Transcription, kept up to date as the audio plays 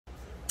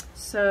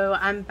So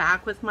I'm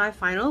back with my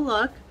final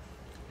look.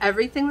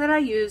 Everything that I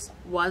used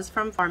was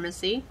from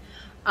Farmasi.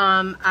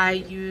 I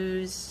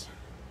used,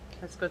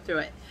 let's go through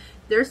it.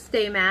 There's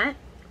Stay Matte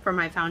for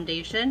my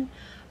foundation.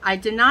 I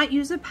did not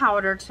use a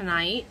powder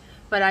tonight,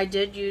 but I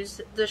did use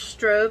the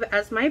strobe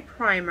as my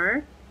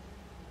primer.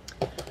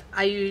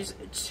 I used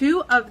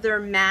 2 of their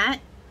matte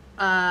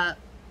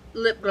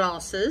lip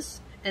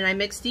glosses, and I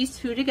mixed these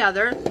 2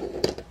 together.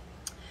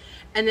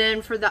 And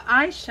then for the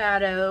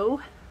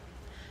eyeshadow,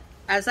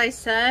 as I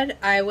said,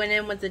 I went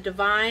in with the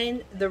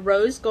Divine, the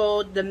Rose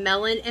Gold, the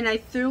Melon, and I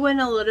threw in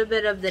a little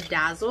bit of the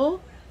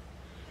Dazzle.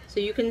 So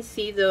you can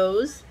see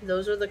those.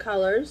 Those are the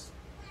colors.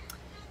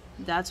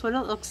 That's what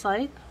it looks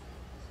like.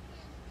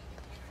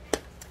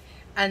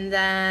 And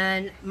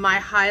then my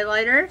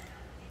highlighter.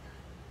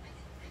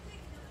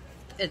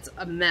 It's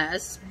a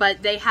mess,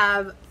 but they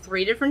have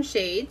 3 different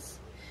shades.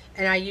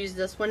 And I use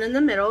this one in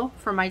the middle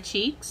for my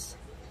cheeks.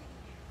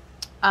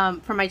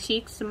 And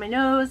my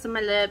nose and my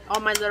lip,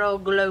 all my little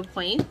glow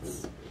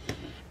points.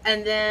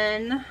 And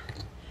then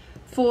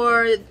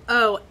for,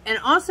 and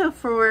also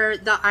for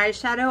the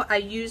eyeshadow, I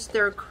used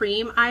their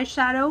cream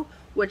eyeshadow,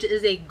 which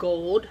is a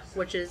gold,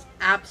 which is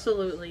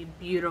absolutely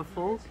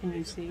beautiful. Can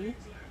you see?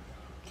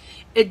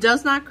 It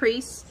does not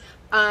crease.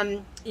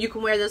 You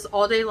can wear this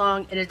all day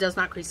long and it does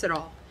not crease at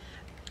all.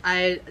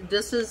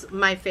 This is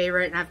my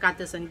favorite, and I've got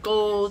this in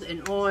gold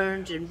and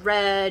orange and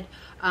red.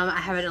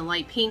 I have it in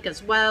light pink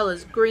as well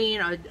as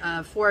green,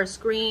 forest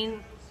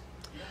green.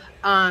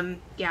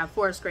 Yeah,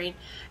 forest green.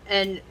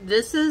 And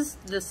this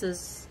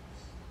is,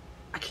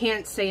 I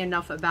can't say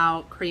enough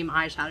about cream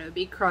eyeshadow,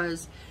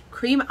 because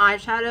cream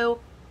eyeshadow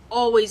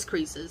always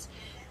creases.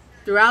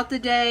 Throughout the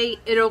day,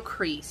 it'll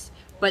crease.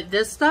 But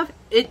this stuff,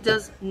 it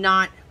does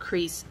not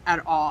crease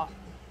at all.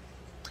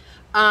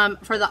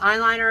 For the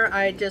eyeliner,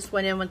 I just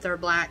went in with their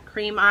black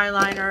cream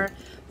eyeliner.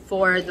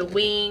 For the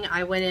wing,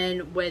 I went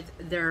in with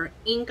their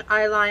ink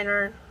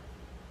eyeliner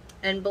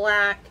and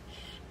black.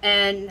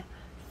 And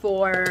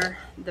for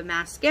the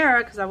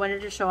mascara, because I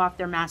wanted to show off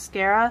their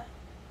mascara,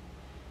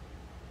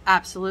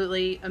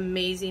 absolutely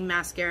amazing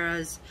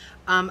mascaras.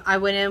 I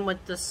went in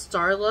with the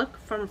Star Look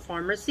from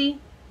Farmasi.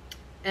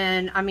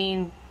 And I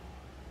mean,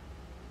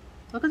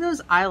 look at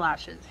those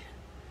eyelashes.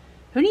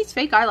 Who needs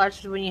fake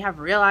eyelashes when you have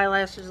real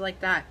eyelashes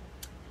like that?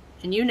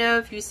 And you know,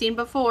 if you've seen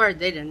before,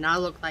 they did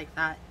not look like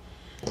that.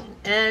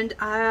 And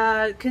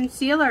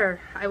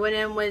concealer, I went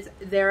in with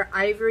their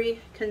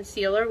Ivory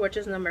concealer, which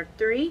is number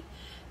 3.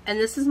 And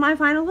this is my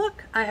final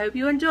look. I hope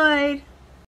you enjoyed.